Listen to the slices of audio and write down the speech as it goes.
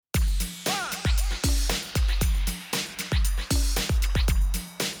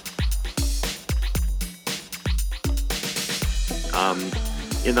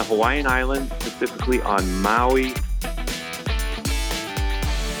in the Hawaiian Islands, specifically on Maui.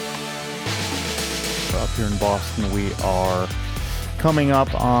 Up here in Boston, we are coming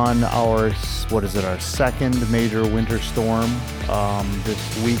up on our second major winter storm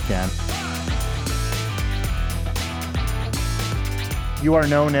this weekend. You are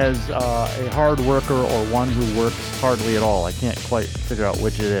known as a hard worker or one who works hardly at all. I can't quite figure out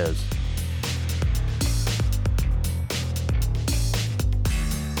which it is.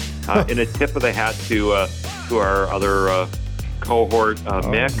 And a tip of the hat to our other cohort,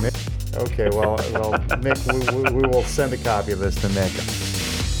 Mick. Okay, well, Mick, we will send a copy of this to Mick.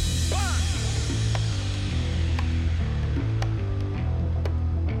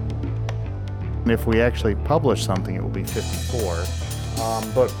 And if we actually publish something, it will be 54.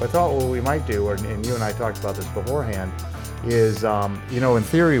 But I thought what we might do, and you and I talked about this beforehand, is in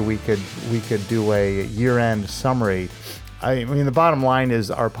theory we could do a year-end summary. I mean, the bottom line is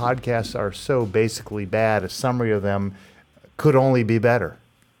our podcasts are so basically bad. A summary of them could only be better.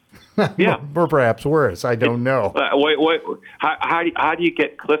 Yeah, or perhaps worse. I don't know. Wait. How do you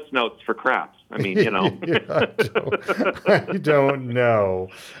get Cliff Notes for crap? I mean, I don't know.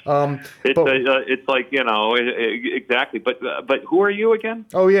 It's like exactly. But who are you again?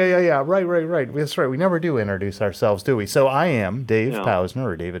 Oh yeah. Right. That's right. We never do introduce ourselves, do we? So I am Dave Pausner,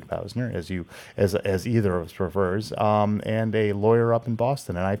 or David Pausner, as either of us prefers, and a lawyer up in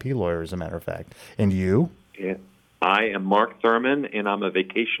Boston, an IP lawyer, as a matter of fact. And you? Yeah. I am Mark Thurman, and I'm a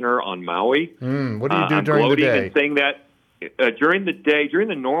vacationer on Maui. What do you do during the day? I'm saying that during the day, during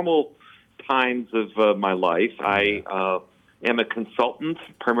the normal times of my life, I am a consultant,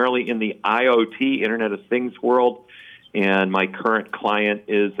 primarily in the IoT, Internet of Things world, and my current client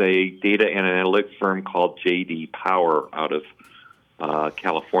is a data and analytics firm called JD Power out of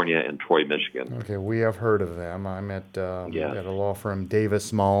California and Troy, Michigan. Okay, we have heard of them. I'm at a law firm,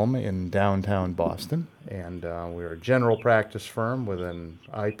 Davis Malm, in downtown Boston, and we're a general practice firm with an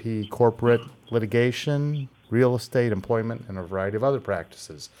IP corporate litigation, real estate, employment, and a variety of other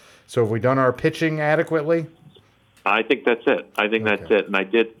practices. So have we done our pitching adequately? I think that's it. That's it. And I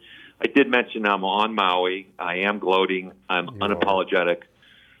did mention I'm on Maui. I am gloating. I'm unapologetic.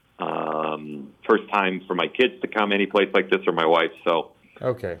 First time for my kids to come any place like this, or my wife. So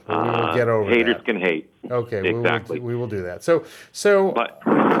okay, well, we will get over haters that. Can hate. Okay, exactly. We will do that. So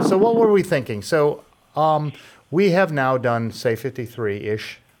what were we thinking? So we have now done, say,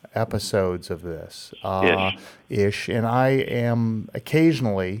 53-ish episodes of this, ish, and I am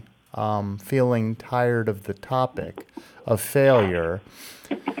occasionally feeling tired of the topic of failure.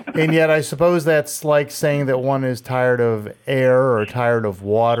 And yet I suppose that's like saying that one is tired of air, or tired of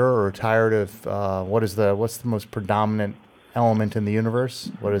water, or tired of what's the most predominant element in the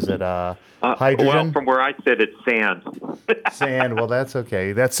universe? What is it? Hydrogen? Well, from where I sit, it's sand. Sand. Well, that's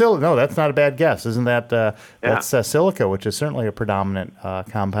okay. That's no, that's not a bad guess. Isn't that that's silica, which is certainly a predominant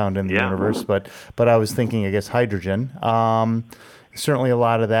compound in the universe. But I was thinking, I guess, hydrogen. Certainly a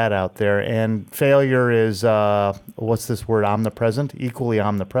lot of that out there. And failure is, what's this word, omnipresent? Equally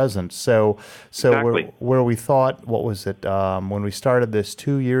omnipresent. So exactly. where we thought, what was it, when we started this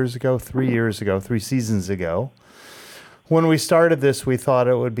 3 seasons ago, when we started this, we thought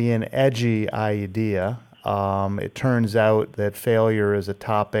it would be an edgy idea. It turns out that failure is a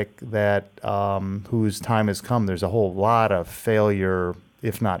topic that whose time has come. There's a whole lot of failure,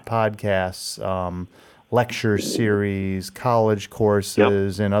 if not podcasts, lecture series, college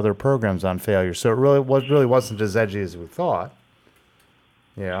courses, and other programs on failure. So it really wasn't as edgy as we thought.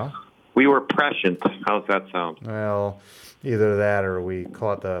 Yeah. We were prescient. How's that sound? Well, either that or we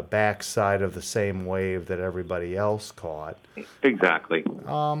caught the backside of the same wave that everybody else caught. Exactly.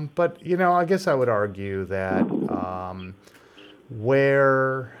 But, I guess I would argue that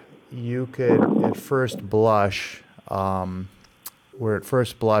where you could at first blush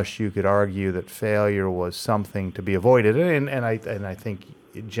you could argue that failure was something to be avoided, and I think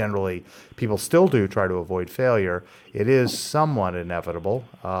generally people still do try to avoid failure. It is somewhat inevitable,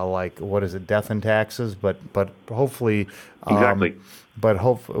 like what is it, death and taxes, but hopefully exactly.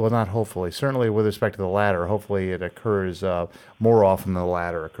 Not hopefully. Certainly, with respect to the latter, hopefully it occurs more often than the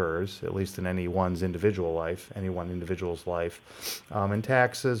latter occurs, at least in any one individual's life. And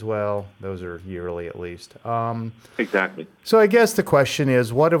taxes, well, those are yearly at least. Exactly. So I guess the question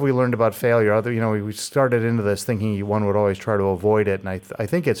is, what have we learned about failure? We started into this thinking one would always try to avoid it, and I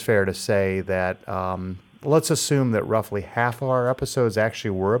think it's fair to say that let's assume that roughly half of our episodes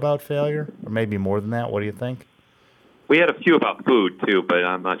actually were about failure, or maybe more than that. What do you think? We had a few about food, too, but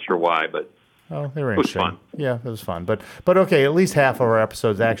I'm not sure why. But Oh, they were It was interesting. fun. Yeah, it was fun. But okay, at least half of our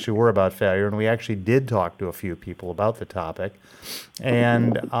episodes actually were about failure, and we actually did talk to a few people about the topic.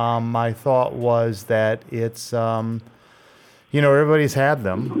 And my thought was that it's, everybody's had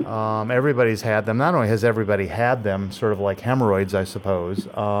them. Everybody's had them. Not only has everybody had them, sort of like hemorrhoids, I suppose,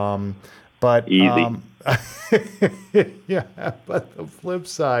 but Easy. yeah. But the flip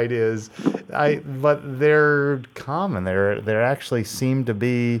side is, but they're common. They're actually seem to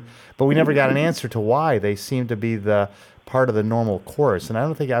be, but we never got an answer to why they seem to be the part of the normal course. And I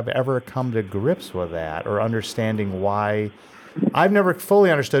don't think I've ever come to grips with that or understanding why. I've never fully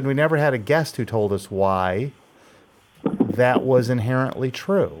understood. We never had a guest who told us why that was inherently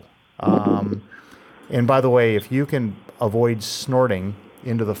true. And by the way, if you can avoid snorting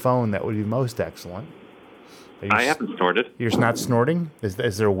into the phone, that would be most excellent. I haven't snorted. You're not snorting?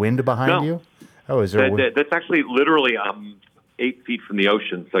 Is there wind behind you? Oh, is there wind? That's actually literally 8 feet from the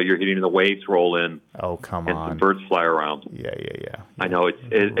ocean, so you're hitting the waves roll in. Oh, come and on. some birds fly around. Yeah. I know.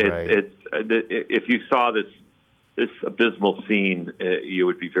 It's if you saw this abysmal scene, you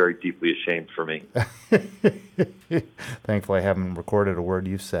would be very deeply ashamed for me. Thankfully, I haven't recorded a word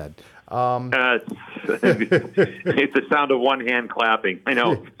you've said. It's the sound of one hand clapping. I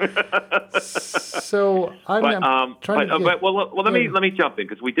know. So I'm trying to. Let me jump in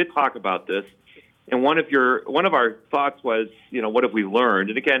because we did talk about this, and one of our thoughts was, what have we learned?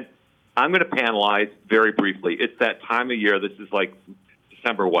 And again, I'm going to panelize very briefly. It's that time of year. This is like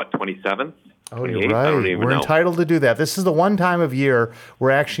December 27th. Oh, you're right. We're entitled to do that. This is the one time of year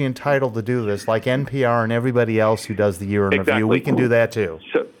we're actually entitled to do this, like NPR and everybody else who does the year in review. We can do that too.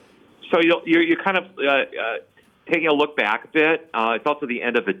 So you're kind of taking a look back a bit. It's also the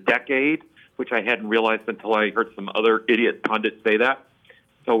end of a decade, which I hadn't realized until I heard some other idiot pundits say that.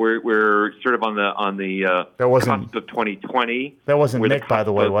 So we're sort of on the cusp of 2020. That wasn't Mick, by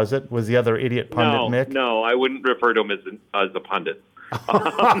the way, was it? Was the other idiot pundit Mick? No, I wouldn't refer to him as a pundit.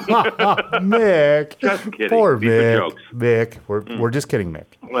 Mick, just kidding. Poor These Mick. are jokes. Mick, we're just kidding, Mick.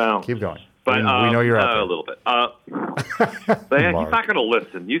 Well, keep going. But we know you're out there. a little bit. But he's not going to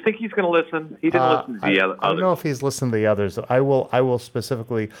listen. You think he's going to listen? He didn't listen to the others. I don't know if he's listened to the others. I will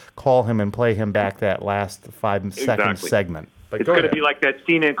specifically call him and play him back that last 5-second segment. But it's going to be like that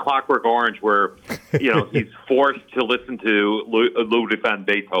scene in Clockwork Orange where he's forced to listen to Ludwig van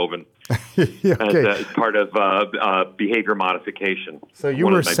Beethoven as part of behavior modification. So you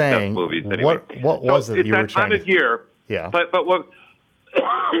were saying, anyway. What was it you were trying to... It's that time of year. Yeah. But what...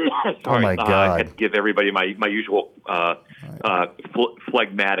 Sorry, oh my God! I had to give everybody my usual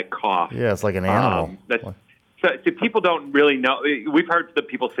phlegmatic cough. Yeah, it's like an animal. So people don't really know. We've heard the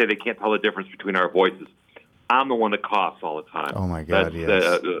people say they can't tell the difference between our voices. I'm the one that coughs all the time. Oh my God!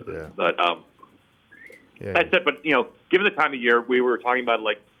 Yes. But that's it. But given the time of year, we were talking about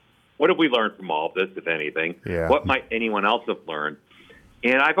what have we learned from all of this, if anything? Yeah. What might anyone else have learned?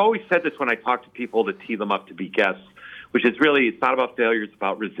 And I've always said this when I talk to people to tee them up to be guests, which is really, it's not about failure, it's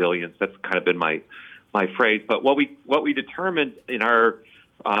about resilience. That's kind of been my phrase. But what we determined in our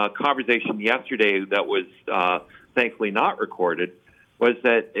conversation yesterday that was thankfully not recorded was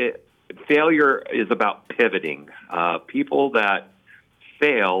that failure is about pivoting. People that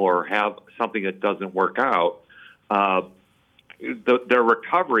fail or have something that doesn't work out, their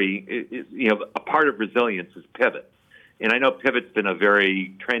recovery, a part of resilience is pivot. And I know pivot's been a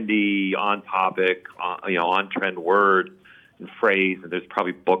very trendy, on-topic, on-trend word and phrase, and there's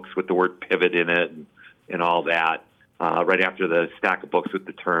probably books with the word pivot in it and all that, right after the stack of books with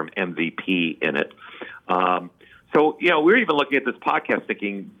the term MVP in it. So we're even looking at this podcast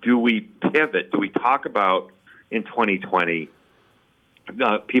thinking, do we pivot? Do we talk about, in 2020,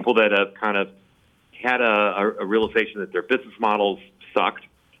 people that have kind of had a realization that their business models sucked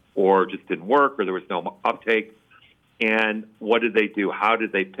or just didn't work or there was no uptake? And what did they do? How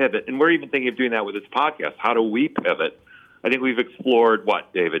did they pivot? And we're even thinking of doing that with this podcast. How do we pivot? I think we've explored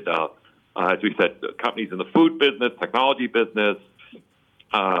what, David? As we said, companies in the food business, technology business,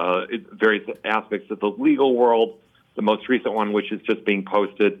 various aspects of the legal world. The most recent one, which is just being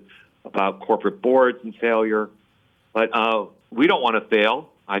posted about corporate boards and failure. But we don't want to fail,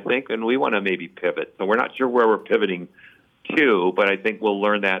 I think, and we want to maybe pivot. So we're not sure where we're pivoting to, but I think we'll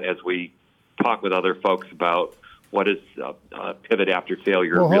learn that as we talk with other folks about what does pivot after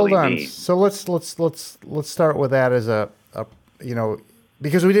failure really mean? Hold on. So let's start with that as a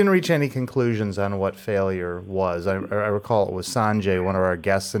because we didn't reach any conclusions on what failure was. I recall it was Sanjay, one of our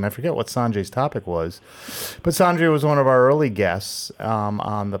guests, and I forget what Sanjay's topic was, but Sanjay was one of our early guests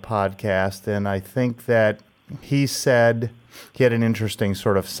on the podcast, and I think that he said he had an interesting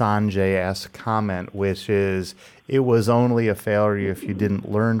sort of Sanjay-esque comment, which is it was only a failure if you didn't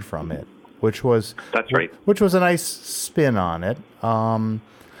learn from it. which was that's right. Which was a nice spin on it.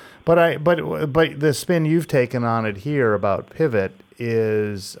 But the spin you've taken on it here about pivot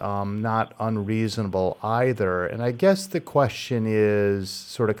is not unreasonable either. And I guess the question is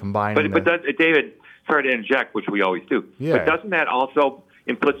sort of combining. But David, sorry to interject, which we always do. Yeah. But doesn't that also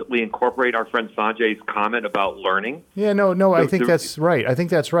implicitly incorporate our friend Sanjay's comment about learning? Yeah, no, I think that's right. I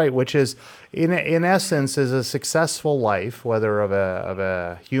think that's right, which is, in essence, is a successful life, whether of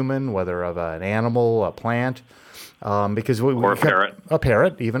a human, whether of an animal, a plant, because or a parrot, a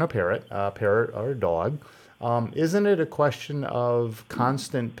parrot or a dog. Isn't it a question of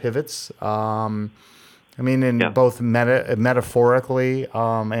constant pivots? I mean, in both metaphorically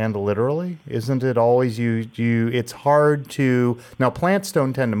and literally, isn't it always it's hard to, now plants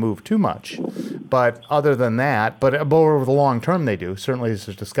don't tend to move too much, but other than that, but over the long term they do. Certainly there's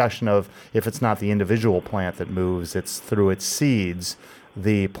a discussion of if it's not the individual plant that moves, it's through its seeds,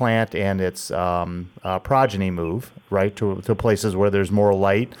 the plant and its progeny move, right, to places where there's more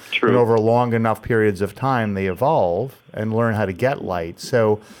light. True. And over long enough periods of time they evolve and learn how to get light.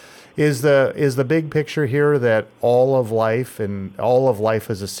 So is the big picture here that all of life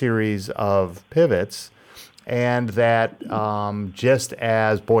is a series of pivots, and that just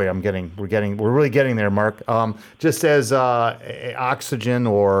as we're really getting there, Mark. Just as oxygen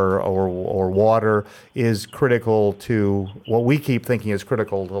or water is critical to what we keep thinking is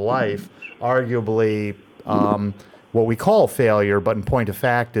critical to life, arguably what we call failure, but in point of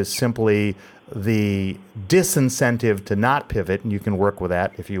fact is simply the disincentive to not pivot, and you can work with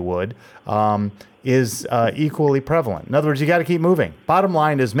that if you would, is equally prevalent. In other words, you got to keep moving. Bottom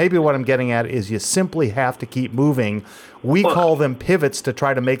line is, maybe what I'm getting at is you simply have to keep moving. We call them pivots to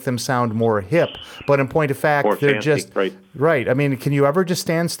try to make them sound more hip, but in point of fact, they're fancy, just right. I mean, can you ever just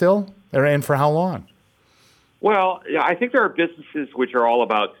stand still, and for how long? Well, I think there are businesses which are all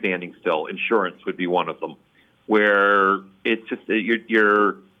about standing still. Insurance would be one of them, where it's just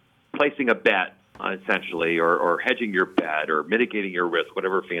you're placing a bet, essentially, or hedging your bet, or mitigating your risk,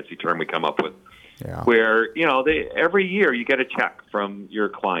 whatever fancy term we come up with. Yeah. Where, every year you get a check from your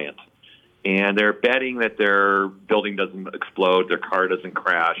client, and they're betting that their building doesn't explode, their car doesn't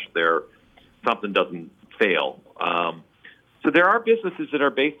crash, something doesn't fail. So there are businesses that are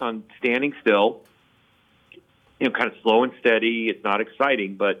based on standing still, kind of slow and steady. It's not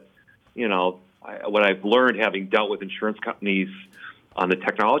exciting, but, what I've learned having dealt with insurance companies on the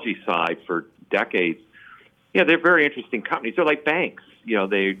technology side for decades, they're very interesting companies. They're like banks,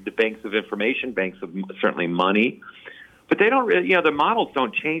 the banks of information, banks of certainly money, but they don't really, the models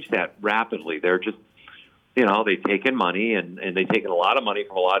don't change that rapidly. They're just, they take in money and they take in a lot of money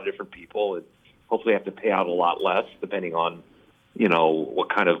from a lot of different people, and hopefully have to pay out a lot less depending on, what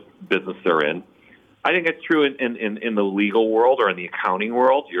kind of business they're in. I think it's true in the legal world or in the accounting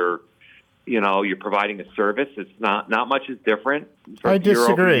world. You're providing a service. It's not much is different. I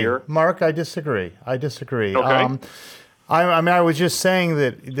disagree, year over year. Mark. I disagree. Okay. I was just saying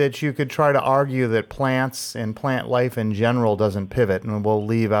that you could try to argue that plants and plant life in general doesn't pivot, and we'll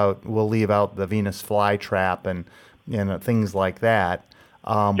leave out the Venus flytrap and things like that,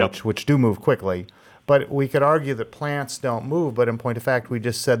 which do move quickly. But we could argue that plants don't move, but in point of fact, we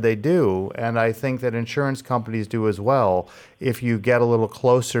just said they do. And I think that insurance companies do as well. If you get a little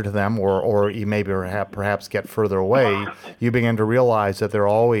closer to them, or you maybe perhaps get further away, you begin to realize that they're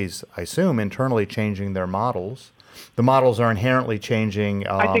always, I assume, internally changing their models. The models are inherently changing.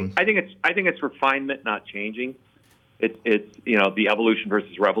 I think it's refinement, not changing. It's the evolution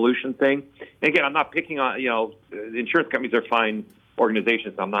versus revolution thing. And again, I'm not picking on insurance companies are fine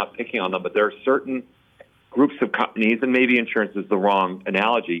organizations. I'm not picking on them, but there are certain groups of companies, and maybe insurance is the wrong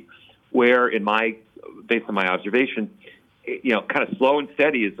analogy, where based on my observation, kind of slow and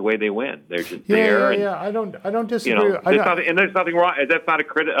steady is the way they win. They're just there. Yeah. I don't disagree. There's nothing wrong. That's not a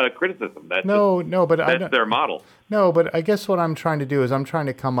criticism. That's that's their model. No, but I guess what I'm trying to do is I'm trying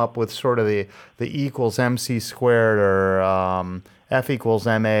to come up with sort of the equals MC squared or F equals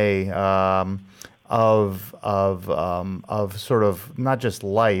MA. Of sort of not just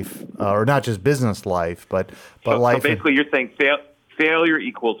life or not just business life, but life. So basically, you're saying failure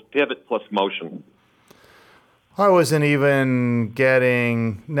equals pivot plus motion. I wasn't even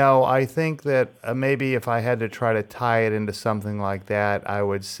getting. No, I think that maybe if I had to try to tie it into something like that, I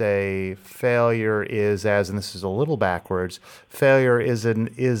would say failure is and this is a little backwards. Failure is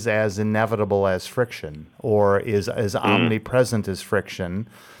as inevitable as friction, or is as omnipresent as friction.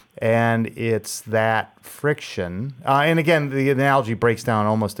 And it's that friction. And again, the analogy breaks down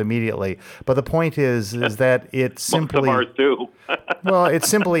almost immediately. But the point is that it's simply... Most of ours do. Well, it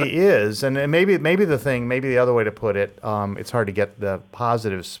simply is, and maybe the other way to put it, it's hard to get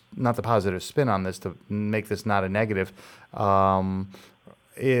not the positive spin on this to make this not a negative,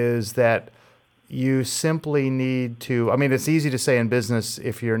 is that you simply need to. I mean, it's easy to say in business,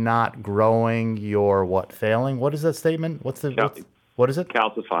 if you're not growing, you're failing. What is that statement? What is it?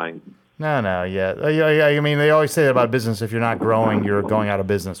 Calcifying. No, yeah. I mean, they always say that about business. If you're not growing, you're going out of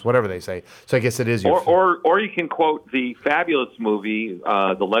business. Whatever they say. So I guess it is. Or you can quote the fabulous movie,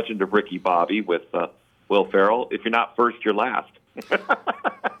 The Legend of Ricky Bobby, with Will Ferrell. If you're not first, you're last.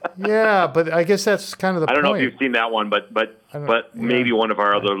 Yeah, but I guess that's kind of the point. I don't know if you've seen that one, but maybe one of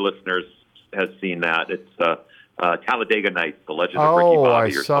our other listeners has seen that. It's Talladega Nights, The Legend of Ricky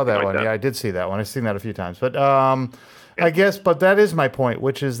Bobby. Oh, I saw that one. Yeah, I did see that one. I've seen that a few times. But I guess, but that is my point,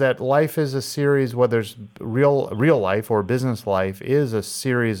 which is that life is a series, whether it's real life or business life, is a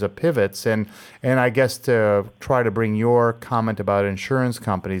series of pivots. And I guess to try to bring your comment about insurance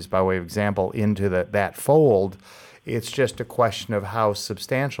companies, by way of example, into that fold, it's just a question of how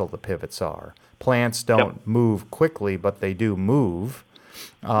substantial the pivots are. Plants don't move quickly, but they do move.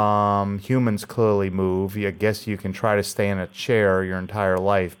 Humans clearly move. I guess you can try to stay in a chair your entire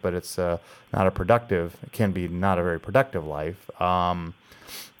life, but it's it can be not a very productive life. So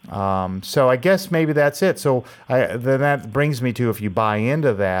I guess maybe that's it. So then that brings me to, if you buy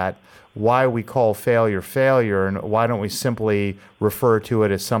into that, why we call failure, and why don't we simply refer to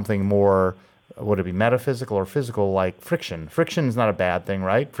it as something more, would it be metaphysical or physical, like friction? Friction is not a bad thing,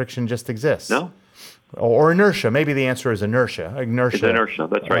 right? Friction just exists. No. Or inertia. Maybe the answer is inertia. It's inertia,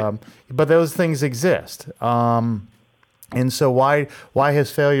 that's right. But those things exist. And so why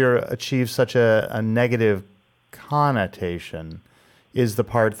has failure achieved such a negative connotation is the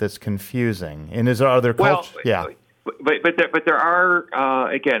part that's confusing. And is there other cultures? Yeah. But there are,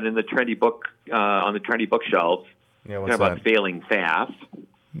 again, in the trendy book, on the trendy bookshelves, about failing fast.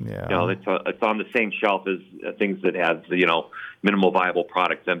 Yeah. It's on the same shelf as things that have, minimal viable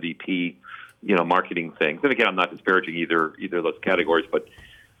products, MVP, marketing things. And again, I'm not disparaging either of those categories, but,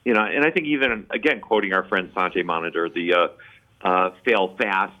 and I think even, again, quoting our friend Sanjay Monitor, the fail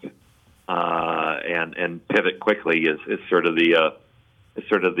fast and pivot quickly is sort of the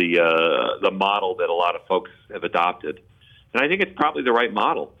model that a lot of folks have adopted. And I think it's probably the right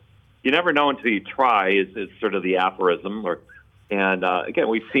model. You never know until you try is sort of the aphorism. And again,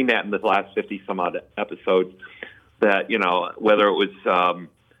 we've seen that in the last 50 some odd episodes that, whether it was,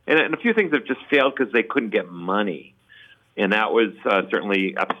 and a few things have just failed because they couldn't get money. And that was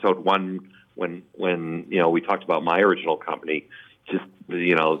certainly episode 1 when we talked about my original company. Just,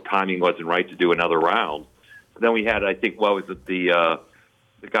 timing wasn't right to do another round. But then we had, I think, what was it, the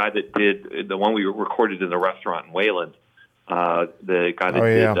guy that did the one we recorded in the restaurant in Wayland, the guy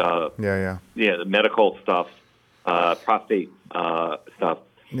that did the medical stuff, prostate stuff.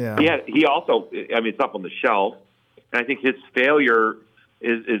 Yeah. He also, it's up on the shelf, and I think his failure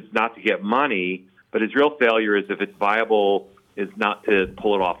is not to get money, but his real failure is, if it's viable, is not to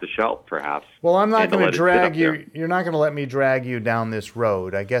pull it off the shelf, perhaps. Well, I'm not going to drag you. You're not going to let me drag you down this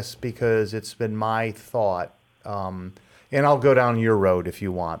road, I guess, because it's been my thought. And I'll go down your road if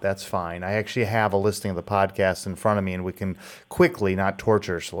you want. That's fine. I actually have a listing of the podcasts in front of me, and we can quickly, not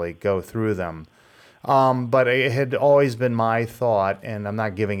tortuously, go through them. But it had always been my thought, and I'm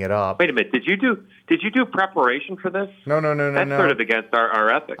not giving it up. Wait a minute. Did you do preparation for this? No. That's sort of against our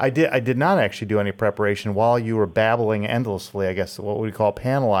ethics. I did not actually do any prepreparation. While you were babbling endlessly, I guess what we call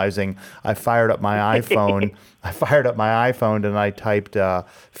panelizing, I fired up my iPhone. And I typed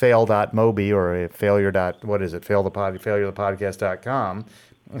fail.mobi or failurethepodcast.com,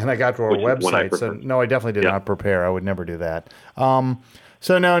 and I got to our website. So no, I definitely did not prepare. I would never do that.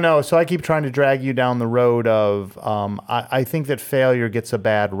 So no. So I keep trying to drag you down the road of I think that failure gets a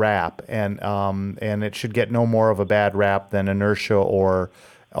bad rap, and it should get no more of a bad rap than inertia or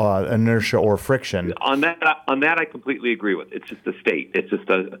friction. On that, I completely agree with. It's just a state. It's just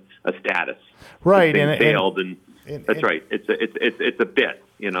a status. Right. And failed, and that's right. It's a bit.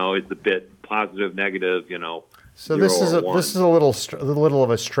 It's a bit positive, negative. So this is a little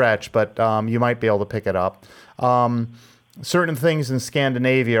of a stretch, but you might be able to pick it up. Certain things in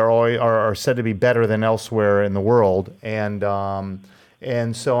Scandinavia are said to be better than elsewhere in the world, and so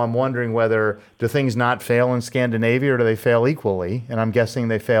I'm wondering do things not fail in Scandinavia, or do they fail equally? And I'm guessing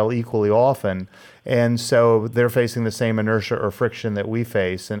they fail equally often, and so they're facing the same inertia or friction that we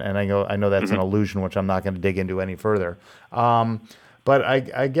face, and I know that's an illusion, which I'm not going to dig into any further. But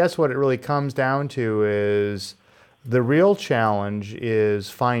I guess what it really comes down to is the real challenge is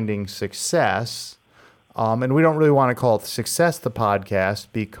finding success. And we don't really want to call it Success the Podcast,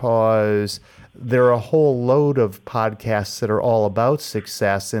 because there are a whole load of podcasts that are all about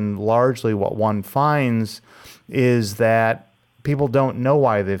success, and largely what one finds is that people don't know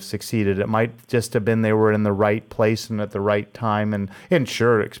why they've succeeded. It might just have been they were in the right place and at the right time, and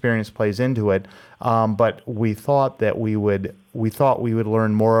sure, experience plays into it. But we thought that we would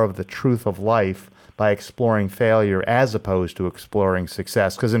learn more of the truth of life by exploring failure as opposed to exploring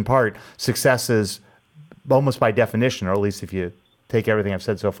success. Because in part, success is almost by definition, or at least if you take everything I've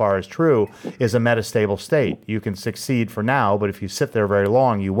said so far as true, is a metastable state. You can succeed for now, but if you sit there very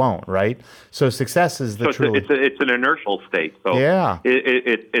long, you won't, right? So success is the truly... It's an inertial state. So yeah.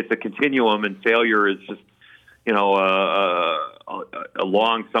 It's a continuum, and failure is just,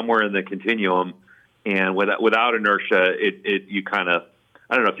 along somewhere in the continuum. And without inertia, you kind of,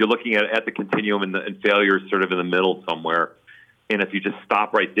 I don't know, if you're looking at the continuum and failure is sort of in the middle somewhere. And if you just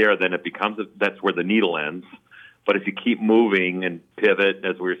stop right there, then it becomes, that's where the needle ends. But if you keep moving and pivot,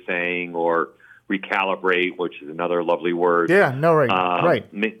 as we were saying, or recalibrate, which is another lovely word. Yeah, no,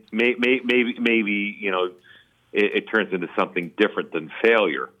 right. Maybe it turns into something different than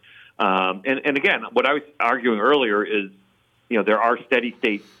failure. And again, what I was arguing earlier is, there are steady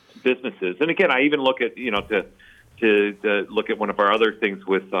state businesses. And again, I even look at, to look at one of our other things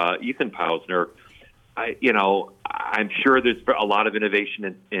with Ethan Pausner. I'm sure there's a lot of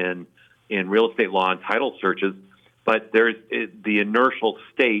innovation in real estate law and title searches, but there's the inertial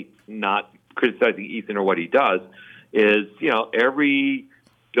state, not criticizing Ethan or what he does, is, every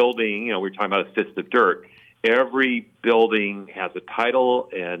building, we're talking about a fist of dirt, every building has a title,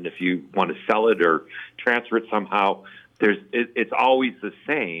 and if you want to sell it or transfer it somehow, it's always the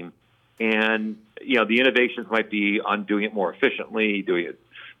same. And, the innovations might be on doing it more efficiently, doing it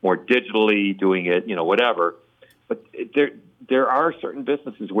more digitally, doing it, whatever. But there are certain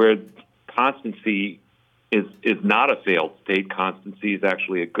businesses where constancy is not a failed state. Constancy is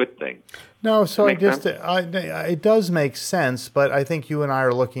actually a good thing. No, so it does make sense, but I think you and I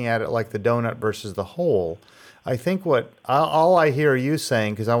are looking at it like the donut versus the whole. I think all I hear you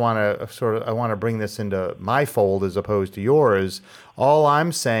saying, because I want to bring this into my fold as opposed to yours. All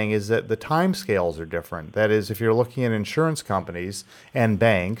I'm saying is that the time scales are different. That is, if you're looking at insurance companies and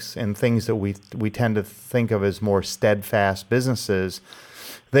banks and things that we tend to think of as more steadfast businesses,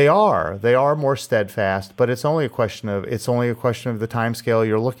 they are more steadfast. But it's only a question of the time scale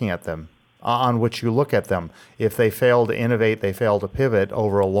you're looking at them, on which you look at them. If they fail to innovate, they fail to pivot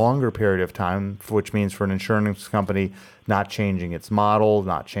over a longer period of time, which means for an insurance company not changing its model,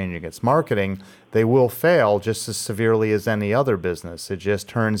 not changing its marketing, they will fail just as severely as any other business. It just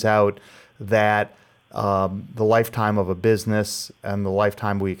turns out that the lifetime of a business and the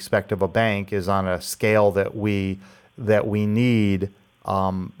lifetime we expect of a bank is on a scale that we need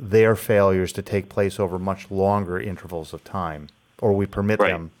their failures to take place over much longer intervals of time, or we permit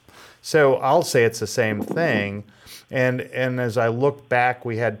them. So I'll say it's the same thing. And as I look back,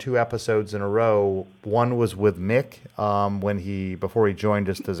 we had 2 episodes in a row. One was with Mick before he joined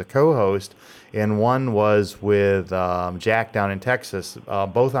us as a co-host, and one was with Jack down in Texas,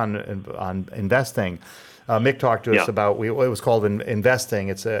 both on investing. Mick talked to us about it was called investing.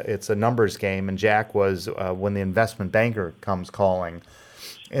 It's a numbers game, and Jack was when the investment banker comes calling.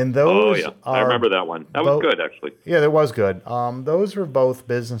 And those I remember that one. That was good, actually. Yeah, that was good. Those are both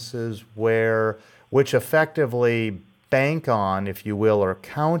businesses which effectively bank on, if you will, or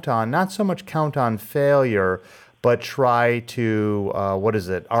count on, not so much count on failure, but try to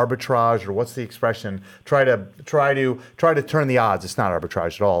arbitrage, or what's the expression? Try to turn the odds. It's not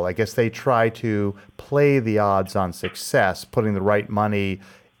arbitrage at all. I guess they try to play the odds on success, putting the right money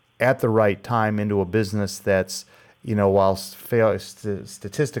at the right time into a business that's, while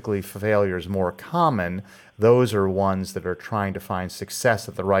statistically failure is more common, those are ones that are trying to find success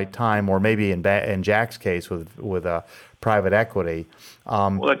at the right time, or maybe in Jack's case with private equity.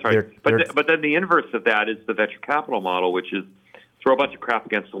 Well, that's right. But then the inverse of that is the venture capital model, which is throw a bunch of crap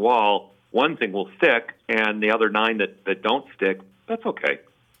against the wall. One thing will stick, and the other 9 that don't stick, that's okay.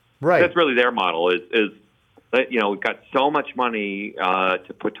 Right. That's really their model. Is we've got so much money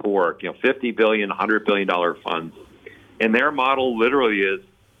to put to work. $50 billion, $100 billion funds. And their model literally is,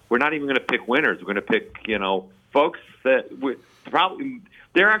 we're not even going to pick winners. We're going to pick, folks that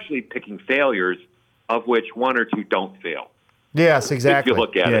they're actually picking failures, of which 1 or 2 don't fail. Yes, exactly. If you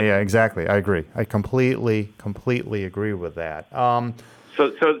look at it. Yeah, exactly. I agree. I completely agree with that.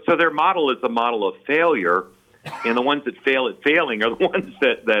 So their model is a model of failure, and the ones that fail at failing are the ones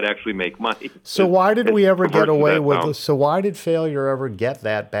that actually make money. So why did we ever get away with? So why did failure ever get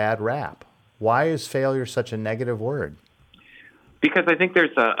that bad rap? Why is failure such a negative word? Because I think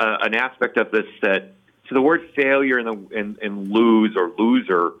there's an aspect of this so the word failure and lose or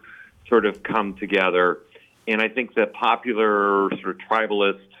loser sort of come together. And I think the popular sort of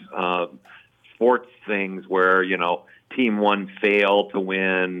tribalist sports things where, team one failed to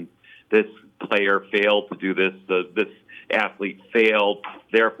win, this player failed to do this, this athlete failed,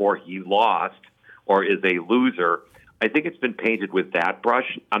 therefore he lost or is a loser. I think it's been painted with that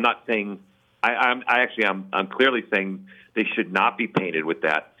brush. I'm not saying, I'm clearly saying they should not be painted with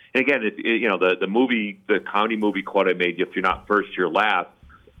that. And again, the comedy movie quote I made, if you're not first, you're last,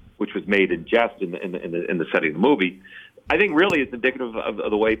 which was made in jest in the setting of the movie, I think really is indicative of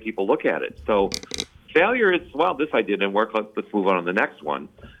the way people look at it. So failure is, well, this I didn't work, let's move on to the next one.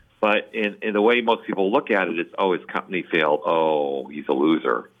 But in the way most people look at it, it's, oh, his company failed. Oh, he's a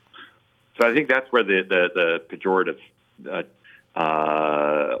loser. So I think that's where the pejorative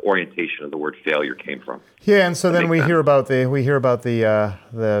orientation of the word failure came from. Yeah, and so then we hear about the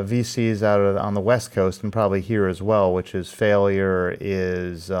VCs on the West Coast, and probably here as well, which is failure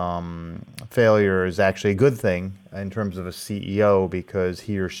is actually a good thing in terms of a CEO, because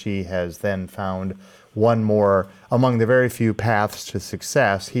he or she has then found one more among the very few paths to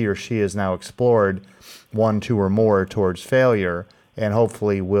success. He or she has now explored one, two, or more towards failure, and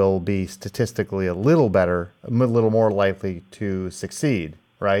hopefully will be statistically a little better, a little more likely to succeed,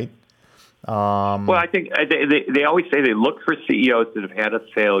 right? Well, I think they always say they look for CEOs that have had a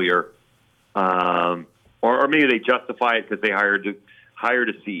failure, or maybe they justify it because they hired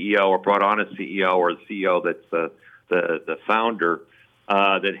a CEO or brought on a CEO, or a CEO that's the founder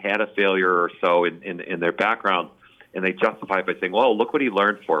that had a failure or so in their background, and they justify it by saying, "Well, look what he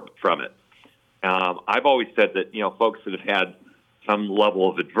learned from it." I've always said that folks that have had some level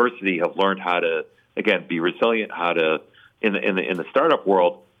of adversity have learned how to, again, be resilient. How to in the startup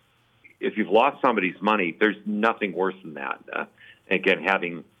world, if you've lost somebody's money, there's nothing worse than that. Again,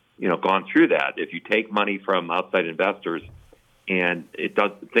 having gone through that, if you take money from outside investors and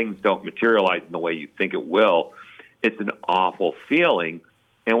things don't materialize in the way you think it will, it's an awful feeling.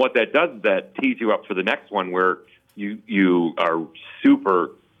 And what that does is that tees you up for the next one, where you are super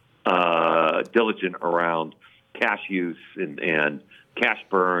diligent around cash use and cash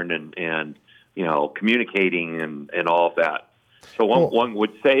burn and communicating and all of that. So one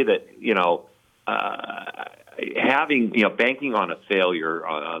would say that having banking on a failure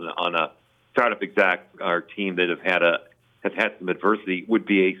on a startup exec or team that have had some adversity would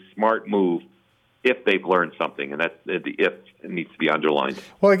be a smart move if they've learned something, and that's the if it needs to be underlined.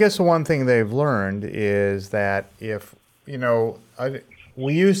 Well, I guess the one thing they've learned is that if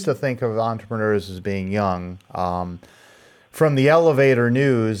we used to think of entrepreneurs as being young. From the elevator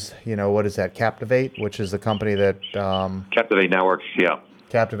news, what is that, Captivate, which is the company that... Captivate Networks, yeah.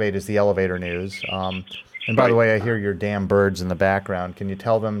 Captivate is the elevator news. And by the way, I hear your damn birds in the background. Can you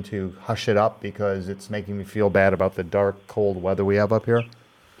tell them to hush it up, because it's making me feel bad about the dark, cold weather we have up here?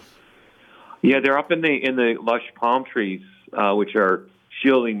 Yeah, they're up in the lush palm trees, which are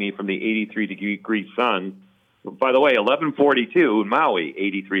shielding me from the 83-degree sun. By the way, 11:42 in Maui,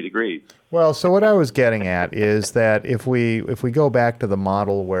 83 degrees. Well, so what I was getting at is that if we go back to the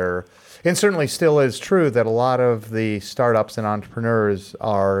model where, and certainly still is true that a lot of the startups and entrepreneurs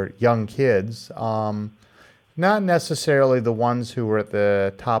are young kids, not necessarily the ones who were at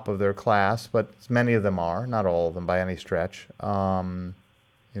the top of their class, but many of them are, not all of them by any stretch.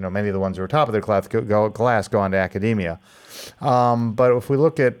 Many of the ones who are top of their class go on to academia. But if we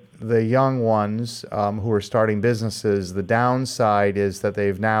look at the young ones who are starting businesses, the downside is that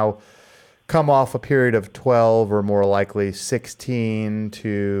they've now come off a period of 12 or more likely 16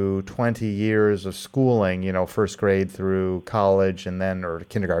 to 20 years of schooling, first grade through college or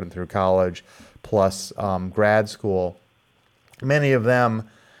kindergarten through college, plus grad school. Many of them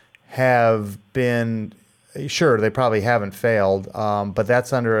have been... Sure, they probably haven't failed, but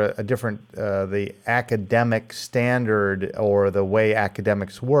that's under a different, the academic standard or the way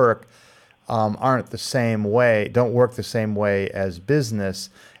academics work don't work the same way as business.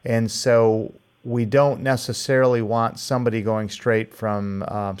 And so we don't necessarily want somebody going straight from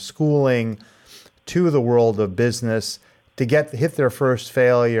schooling to the world of business to hit their first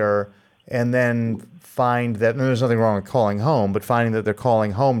failure and then find that, and there's nothing wrong with calling home, but finding that they're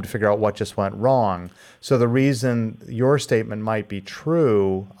calling home to figure out what just went wrong. So the reason your statement might be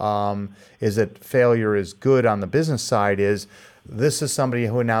true is that failure is good on the business side is this is somebody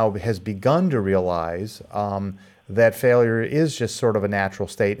who now has begun to realize that failure is just sort of a natural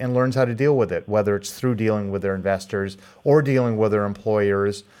state and learns how to deal with it, whether it's through dealing with their investors or dealing with their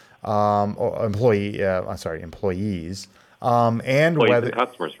employers, employees. and whether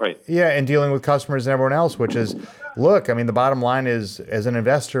customers, right? Yeah, and dealing with customers and everyone else, which is, look, I mean, the bottom line is, as an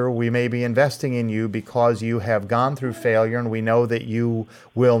investor, we may be investing in you because you have gone through failure, and we know that you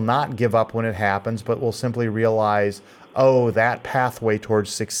will not give up when it happens, but will simply realize, oh, that pathway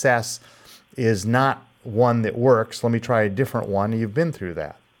towards success is not one that works. Let me try a different one. You've been through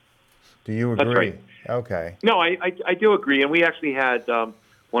that. Do you agree? That's right. Okay. No, I do agree. And we actually had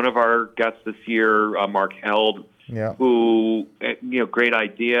one of our guests this year, Mark Held, who, great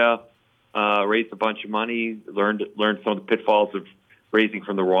idea, raised a bunch of money, learned some of the pitfalls of raising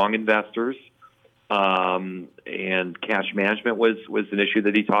from the wrong investors. And cash management was an issue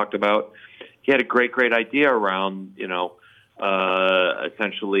that he talked about. He had a great idea around,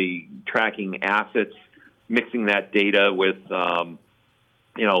 essentially tracking assets, mixing that data with,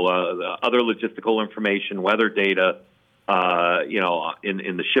 other logistical information, weather data,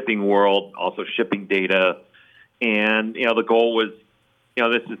 in the shipping world, also shipping data. And, the goal was,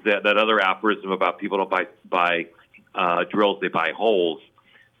 this is that other aphorism about people don't buy drills, they buy holes.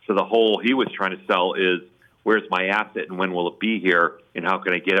 So the hole he was trying to sell is, where's my asset and when will it be here and how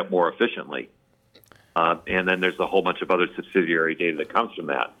can I get it more efficiently? And then there's a whole bunch of other subsidiary data that comes from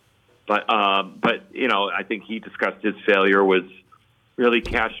that. But I think he discussed his failure was really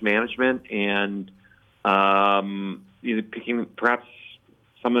cash management and picking perhaps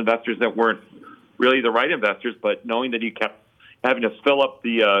some investors that weren't really the right investors, but knowing that he kept having to fill up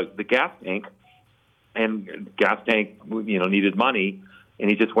the gas tank, and gas tank needed money, and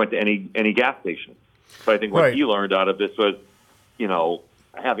he just went to any gas station. So I think what he learned out of this was,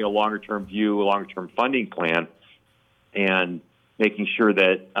 having a longer-term view, a longer-term funding plan, and making sure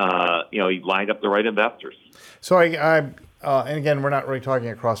that he lined up the right investors. So and again, we're not really talking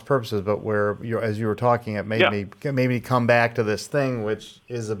at cross purposes, but as you were talking, it made me come back to this thing, which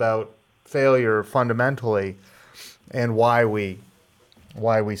is about failure fundamentally, and why we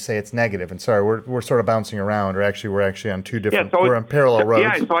say it's negative. And sorry, we're sort of bouncing around, or actually we're on two different. We're on parallel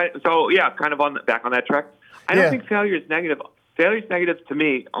roads. Kind of back on that track. I don't think failure is negative. Failure is negative to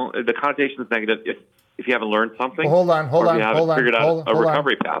me. The connotation is negative if you haven't learned something. Well, hold on. Figured out a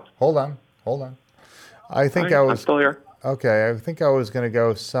recovery path. Hold on. I'm still here. Okay, I think I was going to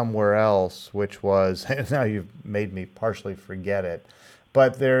go somewhere else, which was, now you've made me partially forget it,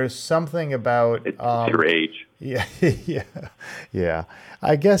 but there's something about... It's your age. Yeah.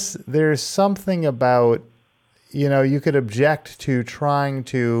 I guess there's something about, you could object to trying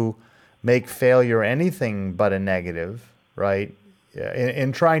to make failure anything but a negative, right?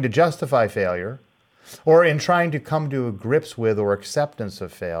 In trying to justify failure, or in trying to come to grips with or acceptance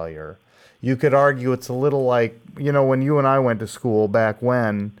of failure. You could argue it's a little like, when you and I went to school back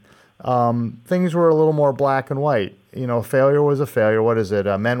when, things were a little more black and white. Failure was a failure. What is it?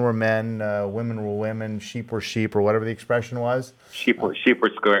 Men were men, women were women, sheep were sheep, or whatever the expression was. Sheep were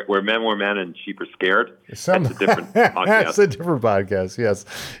scared. Where men were men and sheep were scared. That's a different podcast. That's a different podcast. Yes,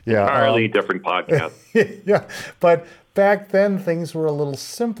 yeah, entirely different podcast. Yeah, but back then things were a little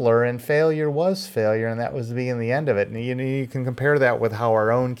simpler, and failure was failure, and that was the beginning and the end of it. And you can compare that with how our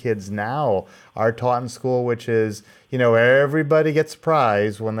own kids now are taught in school, which is, everybody gets a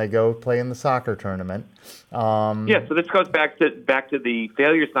prize when they go play in the soccer tournament. So this goes back to the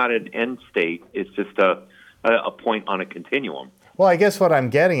failure is not an end state; it's just a point on a continuum. Well, I guess what I'm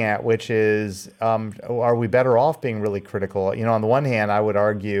getting at, which is, are we better off being really critical? On the one hand, I would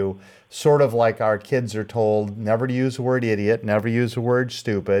argue, sort of like our kids are told never to use the word idiot, never use the word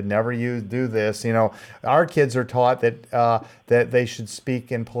stupid, never do this. Our kids are taught that they should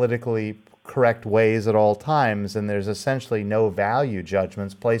speak in politically correct ways at all times, and there's essentially no value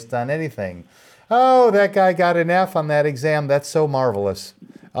judgments placed on anything. Oh, that guy got an F on that exam. That's so marvelous.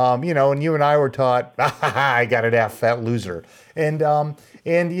 And you and I were taught, I got an F, that loser. And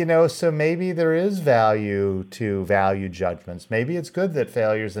so maybe there is value to value judgments. Maybe it's good that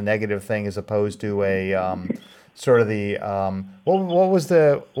failure is a negative thing as opposed to a sort of the what was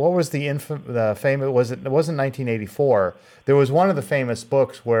the famous, it wasn't 1984. There was one of the famous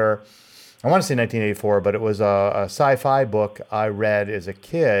books where, I want to say 1984, but it was a sci-fi book I read as a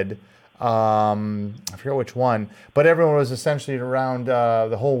kid. I forget which one, but everyone was essentially around,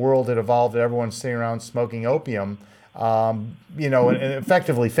 the whole world had evolved, and everyone's sitting around smoking opium, and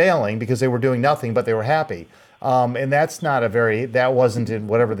effectively failing because they were doing nothing, but they were happy. And that wasn't in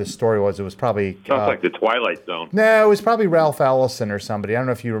whatever this story was. It was probably... Sounds like the Twilight Zone. No, it was probably Ralph Ellison or somebody. I don't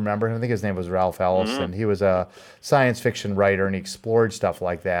know if you remember him. I think his name was Ralph Ellison. Mm-hmm. He was a science fiction writer, and he explored stuff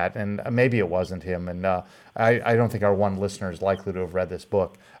like that. And maybe it wasn't him. And I don't think our one listener is likely to have read this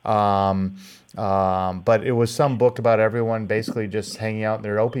book. But it was some book about everyone basically just hanging out in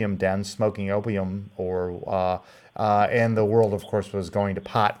their opium dens, smoking opium, or And the world, of course, was going to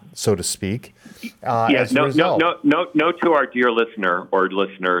pot, so to speak. Note to our dear listener or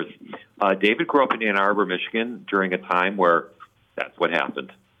listeners, David grew up in Ann Arbor, Michigan, during a time where that's what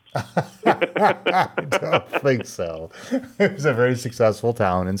happened. I don't think so. It was a very successful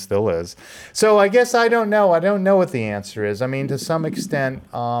town and still is. So I guess I don't know. I don't know what the answer is. I mean, to some extent,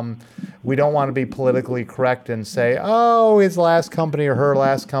 we don't want to be politically correct and say, oh, his last company or her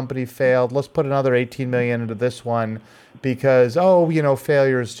last company failed. Let's put another $18 million into this one because,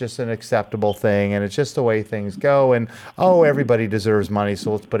 failure is just an acceptable thing and it's just the way things go. And, everybody deserves money,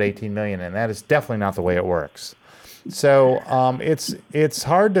 so let's put $18 million in. That is definitely not the way it works. So it's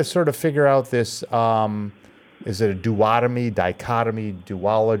hard to sort of figure out this, is it a duotomy, dichotomy,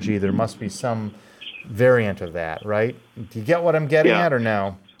 duology? There must be some variant of that, right? Do you get what I'm getting at or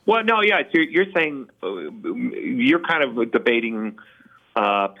no? Well, no, yeah. So you're saying you're kind of debating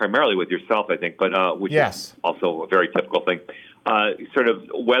primarily with yourself, I think, but which is also a very typical thing, sort of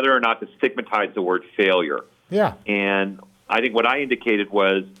whether or not to stigmatize the word failure. Yeah. And I think what I indicated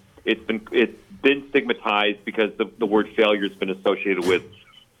was it's been stigmatized because the word failure has been associated with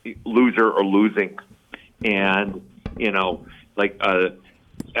loser or losing. And, the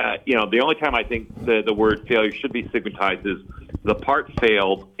only time I think the word failure should be stigmatized is the part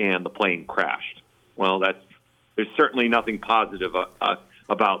failed and the plane crashed. Well, there's certainly nothing positive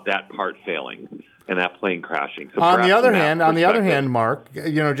about that part failing and that plane crashing. So on the other hand, Mark,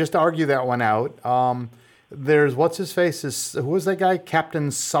 just to argue that one out, there's what's his face? Who was that guy? Captain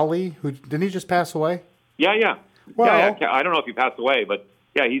Sully? Who didn't he just pass away? Yeah. Well, I don't know if he passed away, but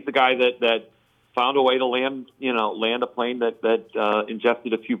yeah, he's the guy that found a way to land a plane that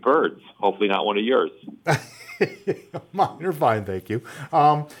ingested a few birds. Hopefully, not one of yours. You're fine, thank you.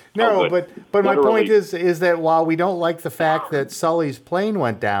 But my point is that while we don't like the fact that Sully's plane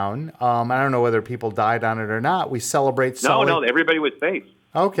went down, I don't know whether people died on it or not. We celebrate Sully. No, everybody was safe.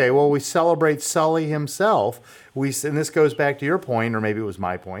 Okay, well, we celebrate Sully himself. And this goes back to your point, or maybe it was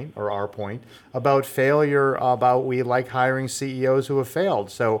my point, or our point, about failure, about we like hiring CEOs who have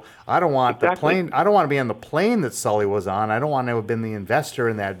failed. So I don't want the plane, I don't want to be on the plane that Sully was on. I don't want to have been the investor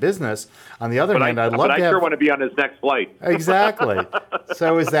in that business. On the other hand, I'd love to sure want to be on his next flight. Exactly.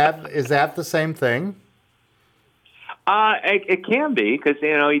 So is that the same thing? It can be, because,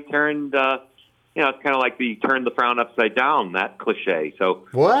 he turned... it's kind of like the turn the frown upside down, that cliche. So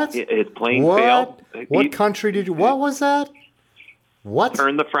what? His plane failed. What country did you? What was that? What?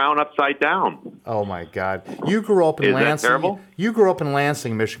 Turn the frown upside down. Oh my God! You grew up in Lansing. That terrible? You grew up in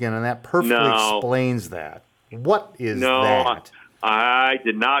Lansing, Michigan, and that perfectly explains that. What is that? No, I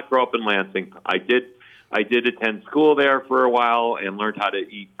did not grow up in Lansing. I did attend school there for a while and learned how to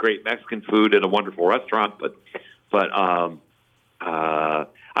eat great Mexican food at a wonderful restaurant. But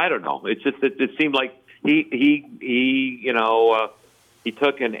I don't know. It's just it seemed like he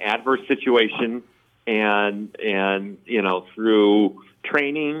took an adverse situation and through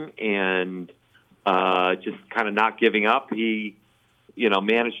training and just kind of not giving up, he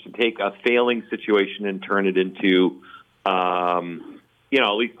managed to take a failing situation and turn it into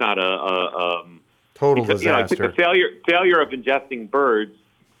at least not a total disaster. He took the failure of ingesting birds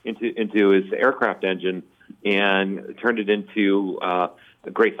into his aircraft engine and turned it into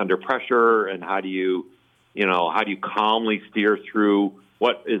grace under pressure, and how do you calmly steer through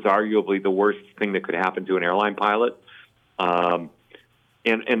what is arguably the worst thing that could happen to an airline pilot, and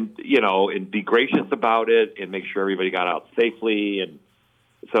be gracious about it and make sure everybody got out safely. And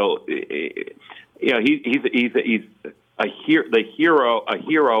so he's a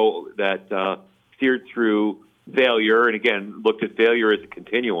hero that steered through failure, and again looked at failure as a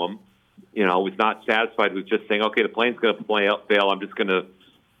continuum. Was not satisfied with just saying, okay, the plane's going to fail. I'm just going to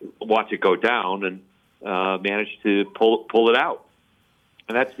watch it go down, and managed to pull it out.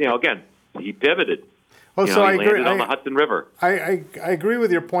 And that's, again, he pivoted. Oh, so he landed on the Hudson River. I agree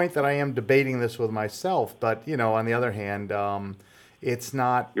with your point that I am debating this with myself, but, on the other hand, it's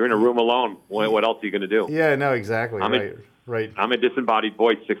not... You're in a room alone. What else are you going to do? Yeah, no, exactly. Right. I'm a disembodied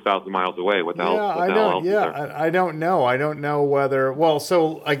voice 6,000 miles away. What the hell? I don't know. I don't know whether. Well,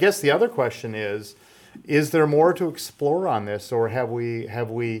 so I guess the other question is there more to explore on this, or have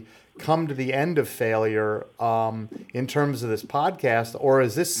we come to the end of failure in terms of this podcast, or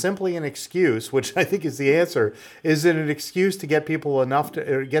is this simply an excuse, which I think is the answer? Is it an excuse to get people enough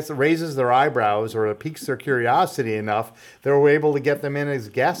raises their eyebrows or it piques their curiosity enough that we're able to get them in as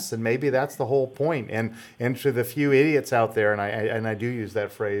guests, and maybe that's the whole point. And to the few idiots out there, and I do use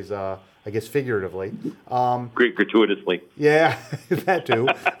that phrase I guess figuratively. Gratuitously. Yeah, that too.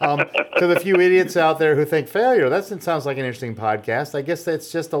 To the few idiots out there who think failure, that sounds like an interesting podcast. I guess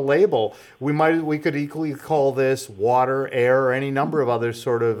that's just a label. We could equally call this water, air, or any number of other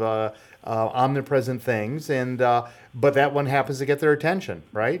sort of omnipresent things, and but that one happens to get their attention,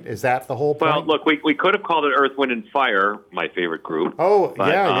 right? Is that the whole point? Well, look, we could have called it Earth, Wind, and Fire, my favorite group. Oh, but,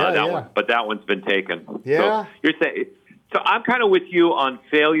 yeah. But that one's been taken. Yeah. So you're saying. So I'm kind of with you on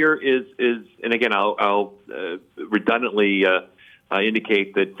failure is and again I'll redundantly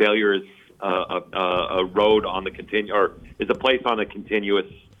indicate that failure is a road on the or is a place on a continuous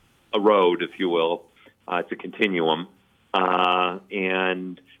road, if you will. It's a continuum,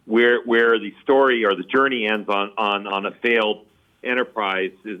 and where the story or the journey ends on a failed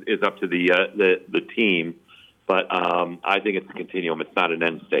enterprise is up to the team. But I think it's a continuum. It's not an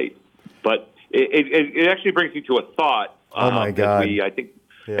end state. But it actually brings me to a thought. Oh my God!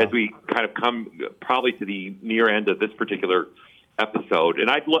 As we kind of come probably to the near end of this particular episode,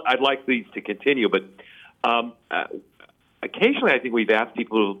 and I'd like these to continue, but occasionally I think we've asked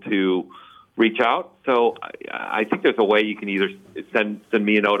people to reach out. So I think there's a way you can either send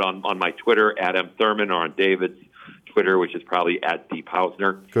me a note on my Twitter at M Thurman or on David's Twitter, which is probably at Deep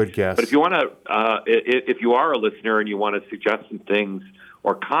Hausner. Good guess. But if you want to, if you are a listener and you want to suggest some things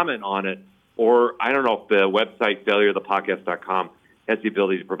or comment on it. Or I don't know if the website failureofthepodcast.com has the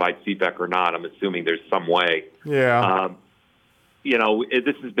ability to provide feedback or not. I'm assuming there's some way. Yeah.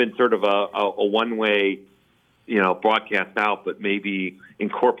 This has been sort of a one-way, broadcast out, but maybe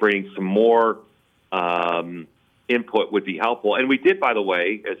incorporating some more input would be helpful. And we did, by the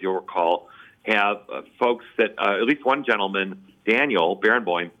way, as you'll recall, have folks that, at least one gentleman, Daniel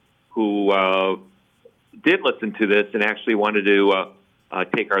Barenboim, who did listen to this and actually wanted to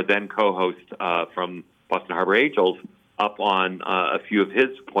take our then co-host from Boston Harbor Angels up on a few of his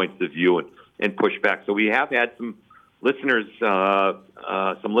points of view and push back. So we have had some listeners,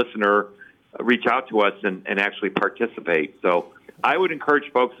 some listener reach out to us and actually participate. So I would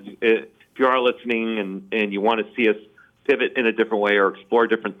encourage folks, if you are listening and you want to see us pivot in a different way or explore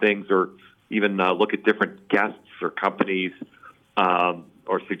different things or even look at different guests or companies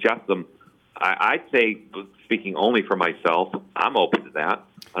or suggest them, I'd say, speaking only for myself, I'm open to that.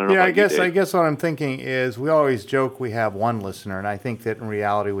 I don't know. Yeah, I guess what I'm thinking is we always joke we have one listener, and I think that in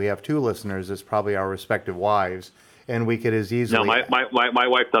reality we have two listeners. It's probably our respective wives, and we could as easily. No, my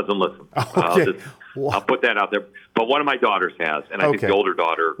wife doesn't listen. Okay. I'll put that out there. But one of my daughters has, and I think the older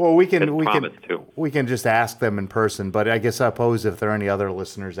daughter. Well, we can just ask them in person. But I suppose if there are any other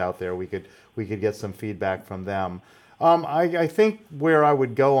listeners out there, we could get some feedback from them. I think where I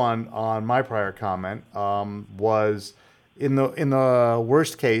would go on my prior comment was in the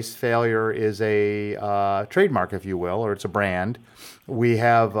worst case, failure is a trademark, if you will, or it's a brand. We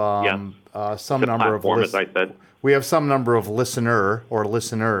have some number of as I said. We have some number of listener or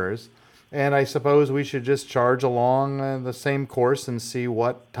listeners, and I suppose we should just charge along the same course and see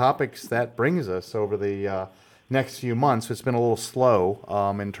what topics that brings us over the next few months. It's been a little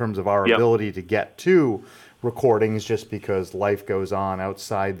slow in terms of our ability to get to recordings just because life goes on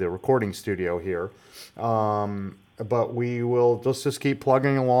outside the recording studio here. But we will just keep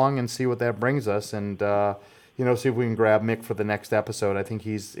plugging along and see what that brings us and, see if we can grab Mick for the next episode. I think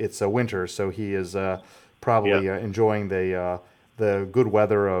it's a winter, so he is probably enjoying the good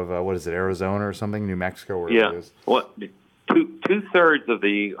weather of, Arizona or something, New Mexico, where it is. Well, two-thirds of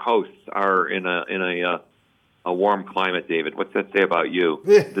the hosts are in a warm climate, David. What's that say about you?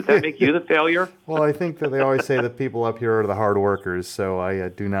 Does that make you the failure? Well, I think that they always say that people up here are the hard workers, so I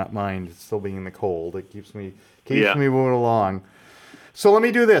do not mind still being in the cold. It keeps me moving along. So let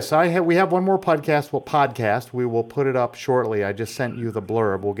me do this. We have one more podcast. We will put it up shortly. I just sent you the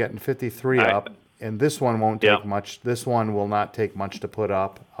blurb. We'll get in 53 up, and this one won't take much. This one will not take much to put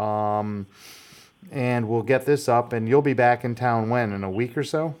up. And we'll get this up, and you'll be back in town when? In a week or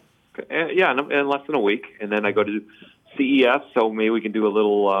so? Yeah, in less than a week, and then I go to CES, so maybe we can do a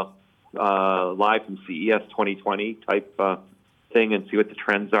little live from CES 2020 type thing and see what the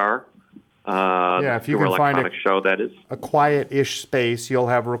trends are. If you can find a quiet-ish space, you'll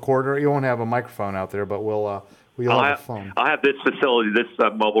have a recorder. You won't have a microphone out there, but we'll have a phone. I'll have this facility, this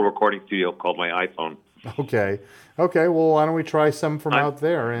mobile recording studio called my iPhone. Okay. Well, why don't we try some from out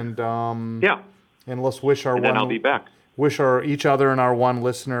there and and let's wish our then I'll be back. Wish each other and our one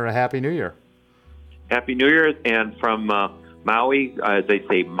listener a Happy New Year. Happy New Year, and from Maui, as they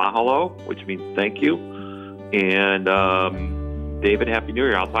say, mahalo, which means thank you. And David, Happy New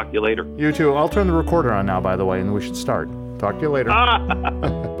Year. I'll talk to you later. You too. I'll turn the recorder on now, by the way, and we should start. Talk to you later.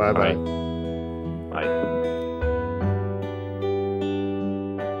 Bye-bye. Bye.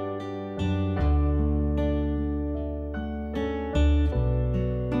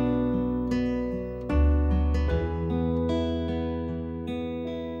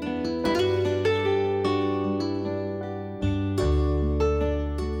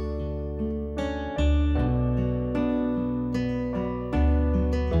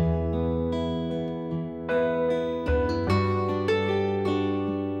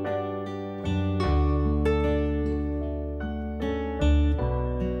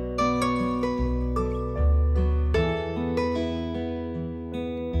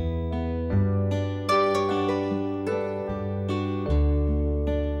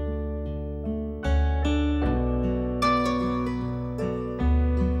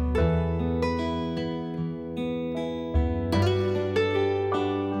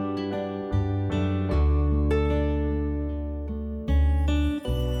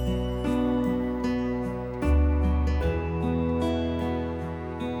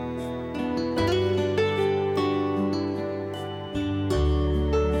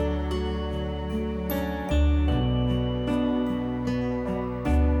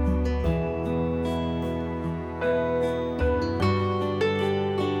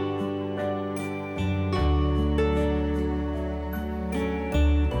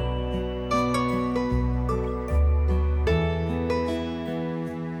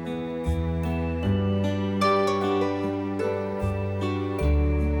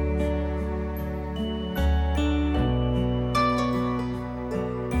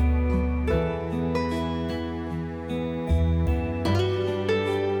 you.